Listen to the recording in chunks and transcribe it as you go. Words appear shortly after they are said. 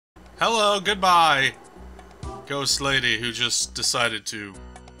Hello, goodbye! Ghost lady who just decided to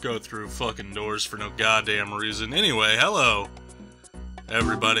go through fucking doors for no goddamn reason. Anyway, hello,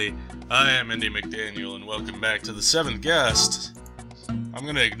 everybody. I am Indy McDaniel, and welcome back to the 7th guest. I'm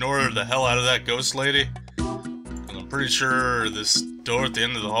gonna ignore the hell out of that ghost lady, and I'm pretty sure this door at the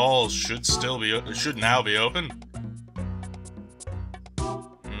end of the hall should now be open.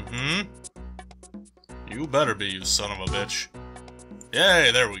 You better be, you son of a bitch.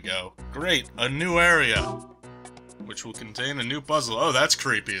 Yay, there we go. Great, a new area, which will contain a new puzzle. Oh, that's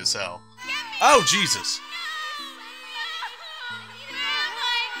creepy as hell. Oh, Jesus!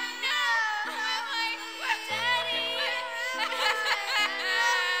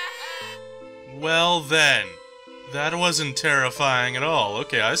 Well then, that wasn't terrifying at all.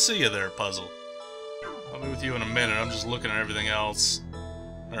 Okay, I see you there, puzzle. I'll be with you in a minute. I'm just looking at everything else.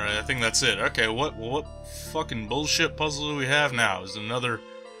 Alright, I think that's it. Okay, what fucking bullshit puzzle do we have now? Is it another...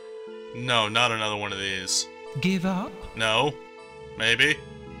 No, not another one of these. Give up? No. Maybe.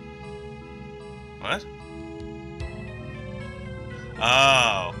 What?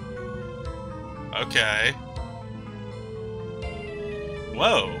 Oh. Okay.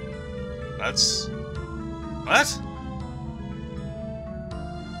 Whoa. That's... What?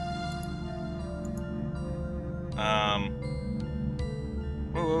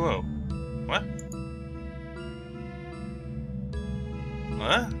 Whoa. What?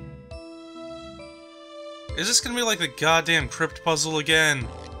 What? Is this gonna be like the goddamn crypt puzzle again?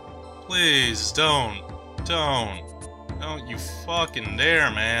 Please, don't you fucking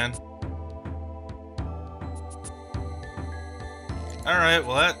dare, man. Alright,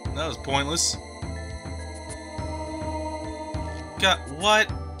 well that was pointless. God, what?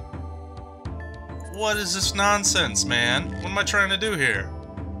 What is this nonsense, man? What am I trying to do here?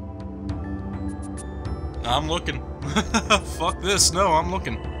 I'm looking. Fuck this, no, I'm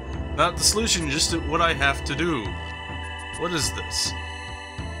looking. Not the solution, just what I have to do. What is this?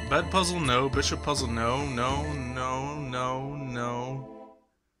 Bed puzzle, no. Bishop puzzle, no. No.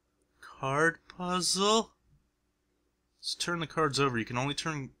 Card puzzle? Let's turn the cards over. You can only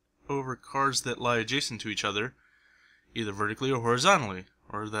turn over cards that lie adjacent to each other, either vertically or horizontally,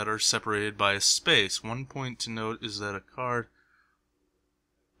 or that are separated by a space. One point to note is that a card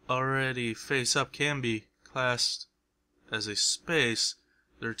already face up can be classed as a space.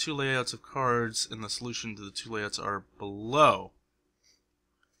 There are two layouts of cards, and the solution to the two layouts are below.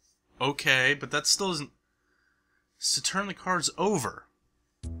 Okay, but that still isn't... It's to turn the cards over.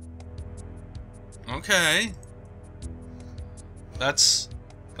 Okay. That's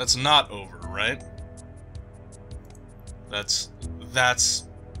not over, right? Well,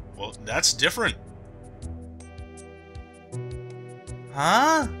 that's different.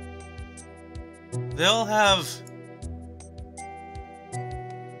 Huh? They'll have...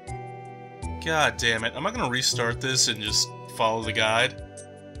 God damn it. Am I gonna restart this and just follow the guide?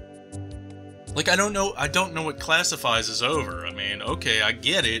 Like, I don't know what classifies as over. I mean, okay, I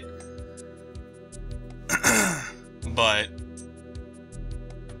get it. But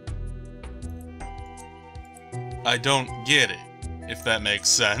I don't get it, if that makes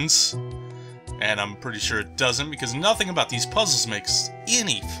sense. And I'm pretty sure it doesn't, because nothing about these puzzles makes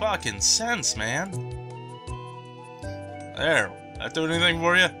any fucking sense, man. There. That do anything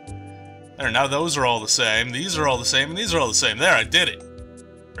for you? There, now those are all the same, these are all the same, and these are all the same. There, I did it.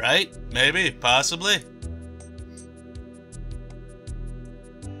 Right? Maybe? Possibly?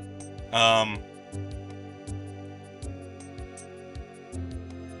 Okay,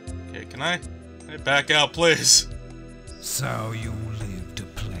 can I back out, please? So you live to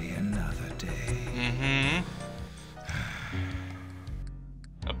play another day.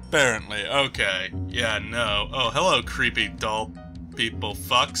 Apparently, okay. Yeah, no. Oh, hello, creepy doll people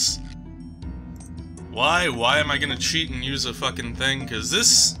fucks. Why am I gonna cheat and use a fucking thing? Cause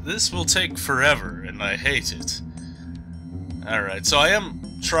this will take forever, and I hate it. Alright, so I am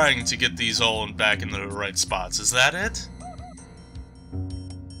trying to get these all back in the right spots. Is that it?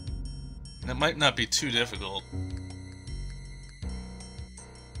 It might not be too difficult.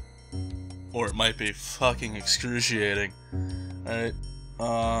 Or it might be fucking excruciating. Alright,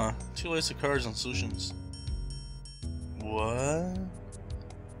 two layers of cards on solutions. What?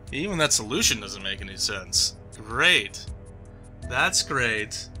 Even that solution doesn't make any sense. Great. That's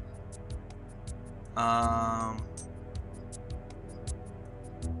great.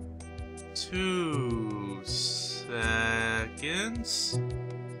 2 seconds.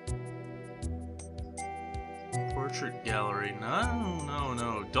 Portrait gallery.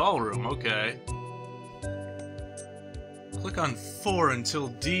 No. Doll room, okay. Click on 4 until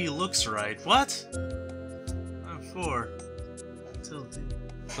D looks right. What? On 4. Until D.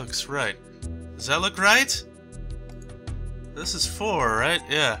 looks right. Does that look right? This is 4, right?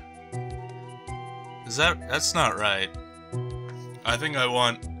 Yeah. Is that's not right. I think I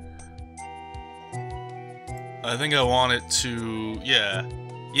want it to, yeah.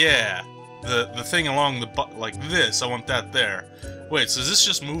 Yeah. The thing along the like this, I want that there. Wait, so does this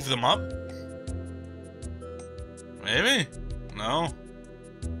just move them up? Maybe? No.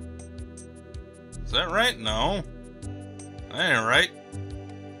 Is that right? No. That ain't right.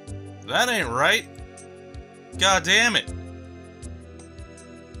 That ain't right. God damn it.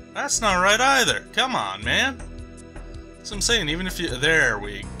 That's not right either. Come on, man. That's what I'm saying, even if you... There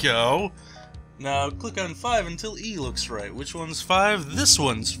we go. Now, click on 5 until E looks right. Which one's 5? This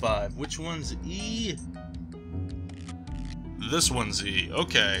one's 5. Which one's E? This one's E.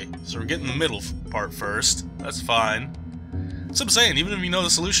 Okay, so we're getting the middle part first. That's fine. So I'm saying, even if you know the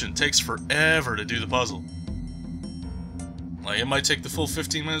solution, it takes forever to do the puzzle. Like, it might take the full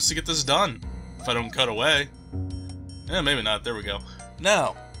 15 minutes to get this done, if I don't cut away. Yeah, maybe not. There we go.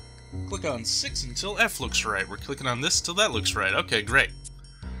 Now, click on 6 until F looks right. We're clicking on this till that looks right. Okay, great.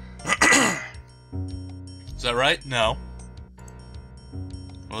 Is that right? No.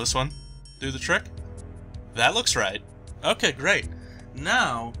 Will this one do the trick? That looks right. Okay, great.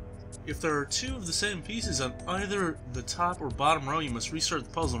 Now, if there are 2 of the same pieces on either the top or bottom row, you must restart the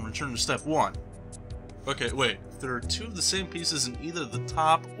puzzle and return to step 1. Okay, wait. If there are 2 of the same pieces in either the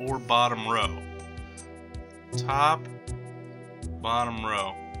top or bottom row. Top, bottom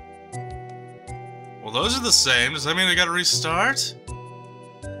row. Well, those are the same. Does that mean I gotta restart?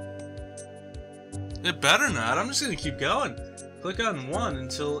 It better not. I'm just gonna keep going. Click on 1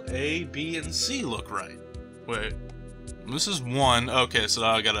 until A, B, and C look right. Wait. This is 1. Okay, so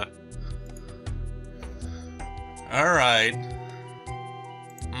now I gotta... Alright.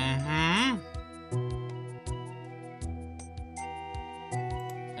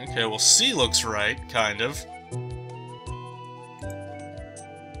 Okay, well, C looks right, kind of.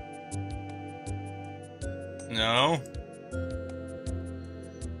 No.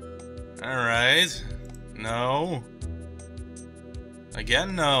 Alright. No.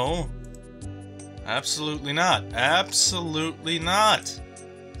 Again, no. Absolutely not. Absolutely not.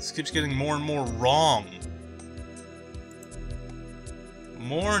 This keeps getting more and more wrong.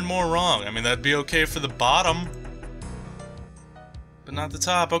 More and more wrong. I mean, that'd be okay for the bottom. But not the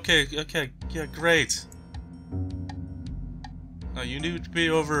top. Okay, okay. Yeah, great. No, you need to be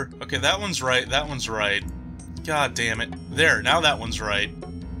over... Okay, that one's right. That one's right. God damn it. There, now that one's right.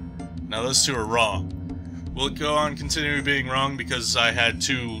 Now those 2 are wrong. Will it go on continuing being wrong because I had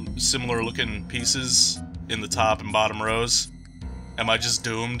 2 similar looking pieces in the top and bottom rows? Am I just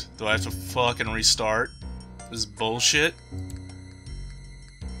doomed? Do I have to fucking restart? This is bullshit?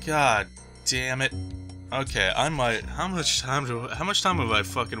 God damn it. Okay, I might... How much time have I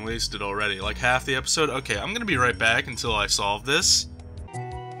fucking wasted already? Like half the episode? Okay, I'm gonna be right back until I solve this.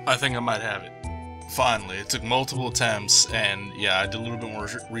 I think I might have it. Finally, it took multiple attempts, and yeah, I did a little bit more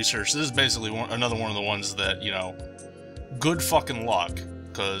research. This is basically another one of the ones that, you know, good fucking luck,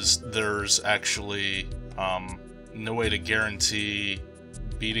 because there's actually no way to guarantee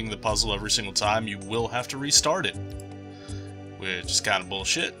beating the puzzle every single time. You will have to restart it, which is kind of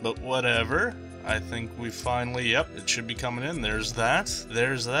bullshit, but whatever. I think we finally, yep, it should be coming in. There's that,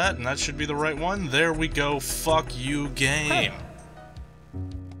 and that should be the right one. There we go. Fuck you, game.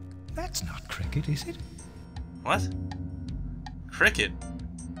 That's not cricket, is it? What? Cricket?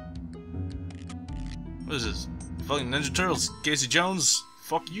 What is this? Fucking Ninja Turtles? Casey Jones?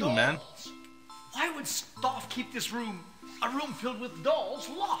 Fuck you, dolls. Man. Why would Stoff keep this room, a room filled with dolls,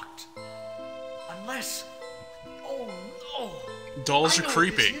 locked? Unless... Oh, no. Dolls are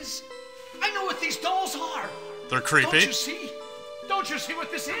creepy. I know what these dolls are. They're creepy? Don't you see? Don't you see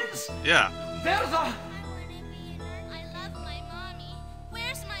what this is? Yeah. They're the...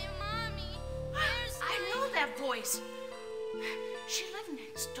 Voice. She lived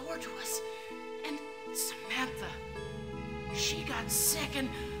next door to us, and Samantha, she got sick, and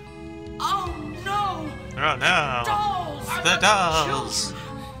oh no! Oh no! Dolls! The dolls!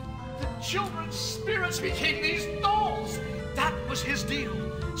 The children's spirits became these dolls! That was his deal.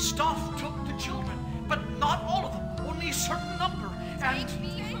 Stoff took the children, but not all of them, only a certain number, and...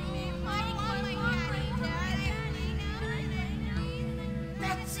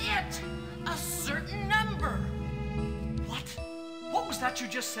 That's it! A certain number! What was that you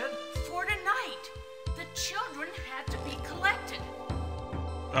just said? For tonight, the children had to be collected.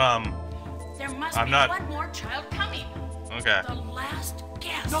 There must be one more child coming. Okay. The last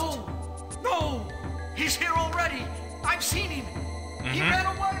guest. No! No! He's here already! I've seen him! He ran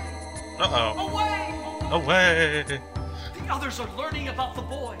away! Uh-oh. Away! Away! The others are learning about the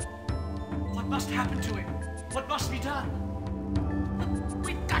boy. What must happen to him? What must be done?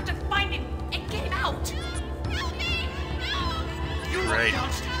 We've got to find him and get him out. Help me! No! You look Right.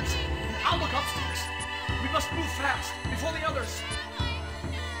 downstairs, and I'll look upstairs. We must move fast before the others.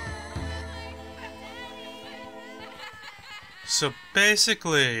 So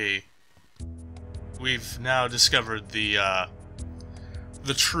basically, we've now discovered the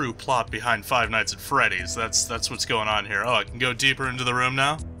true plot behind Five Nights at Freddy's. That's what's going on here. Oh, I can go deeper into the room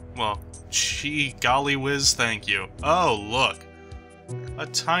now? Well, gee golly whiz, thank you. Oh, look. A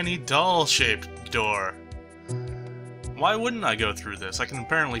tiny doll-shaped door. Why wouldn't I go through this? I can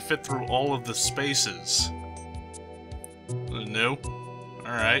apparently fit through all of the spaces. No.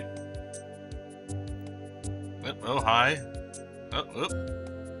 Alright. Oh, hi. Oh.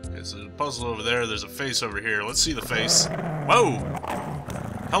 There's a puzzle over there, there's a face over here. Let's see the face. Whoa!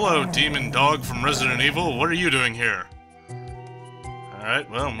 Hello, demon dog from Resident Evil. What are you doing here? Alright,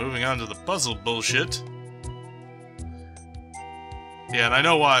 well, moving on to the puzzle bullshit. Yeah, and I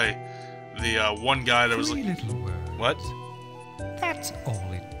know why the one guy that was Three like... little words. What? That's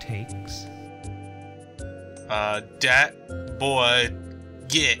all it takes. Dat boy,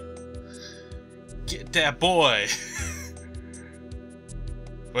 get that boy.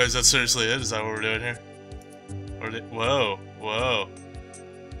 Wait, is that seriously it? Is that what we're doing here? Whoa.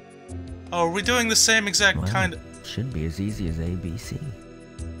 Oh, are we doing the same exact kind of... Should be as easy as ABC.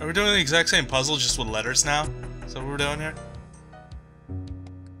 Are we doing the exact same puzzle, just with letters now? Is that what we're doing here?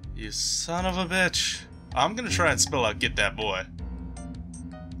 You son of a bitch. I'm gonna try and spell out get that boy.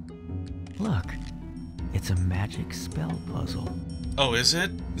 Look, it's a magic spell puzzle. Oh, is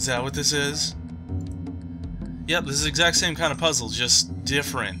it? Is that what this is? Yep, this is the exact same kind of puzzle, just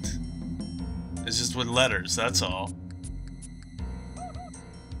different. It's just with letters, that's all.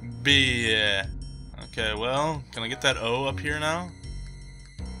 B. Okay, well, can I get that O up here now?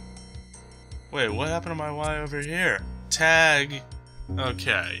 Wait, what happened to my Y over here? Tag.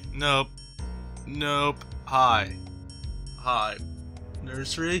 Okay, nope. Nope. Hi.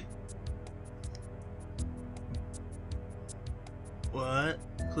 Nursery? What?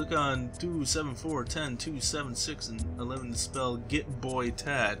 Click on 2, 7, 4, 10, 2, 7, 6, and 11 to spell Get Boy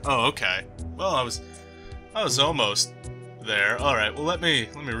Tad. Oh, okay. Well, I was almost there. Alright, well let me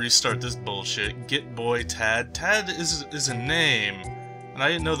restart this bullshit. Get Boy Tad. Tad is a name. And I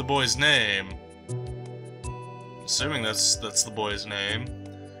didn't know the boy's name. Assuming that's the boy's name.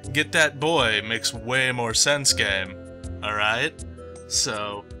 Get that boy makes way more sense, game. Alright?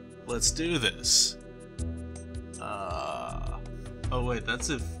 So, let's do this. Oh wait, that's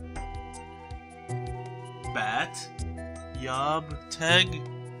if... Bat? Yob? Teg?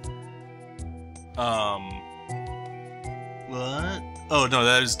 What? Oh no,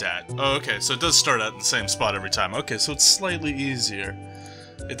 that is Dat. Oh, okay, so it does start out in the same spot every time. Okay, so it's slightly easier.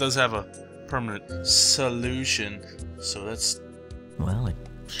 It does have a permanent solution, so that's... Well, it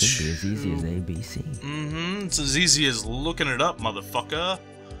should be as easy as ABC. Mm-hmm, it's as easy as looking it up, motherfucker.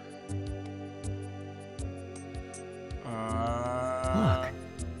 Look,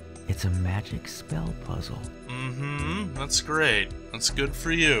 it's a magic spell puzzle. Mm-hmm, that's great. That's good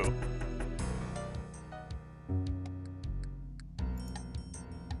for you.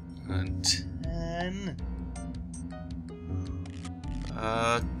 And 10...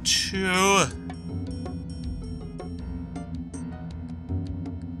 2...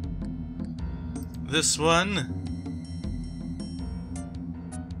 This one...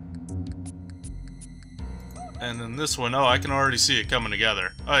 And then this one, oh, I can already see it coming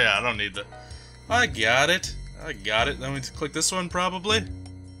together. Oh yeah, I don't need the... I got it. Then we click this one, probably?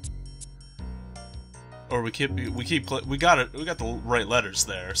 Or we got it, we got the right letters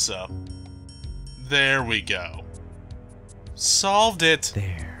there, so... There we go. Solved it!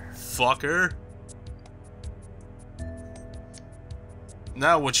 There. Fucker.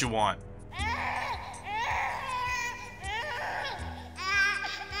 Now what you want?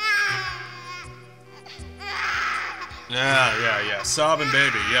 Yeah. Sobbing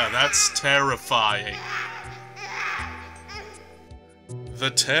baby. Yeah, that's terrifying. The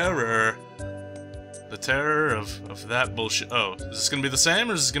terror. The terror of that bullshit. Oh, is this gonna be the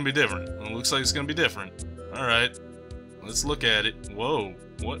same or is this gonna be different? Well, it looks like it's gonna be different. Alright. Let's look at it. Whoa.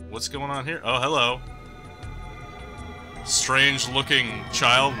 What's going on here? Oh, hello. Strange looking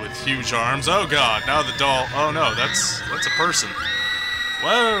child with huge arms. Oh god, now the doll. Oh no, that's a person.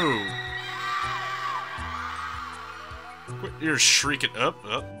 Whoa! Quit your shrieking up.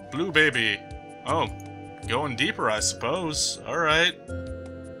 Blue baby. Oh, going deeper, I suppose. Alright.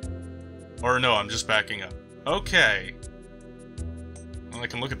 Or no, I'm just backing up. Okay. Well, I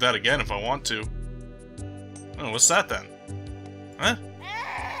can look at that again if I want to. Oh, what's that then? Huh?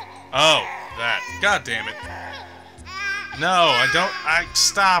 Oh, that. God damn it. No, I don't.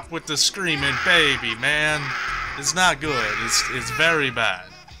 Stop with the screaming baby, man. It's not good. It's very bad.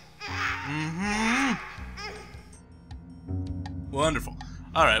 Wonderful.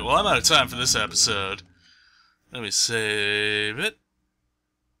 Alright, well, I'm out of time for this episode. Let me save it.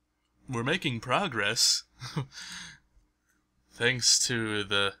 We're making progress. Thanks to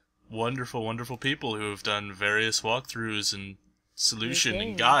the wonderful, wonderful people who have done various walkthroughs and solution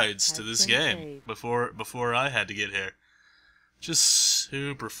and guides to this game before I had to get here. Just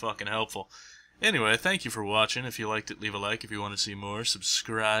super fucking helpful. Anyway, thank you for watching. If you liked it, leave a like. If you want to see more,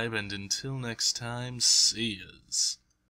 subscribe. And until next time, see yas.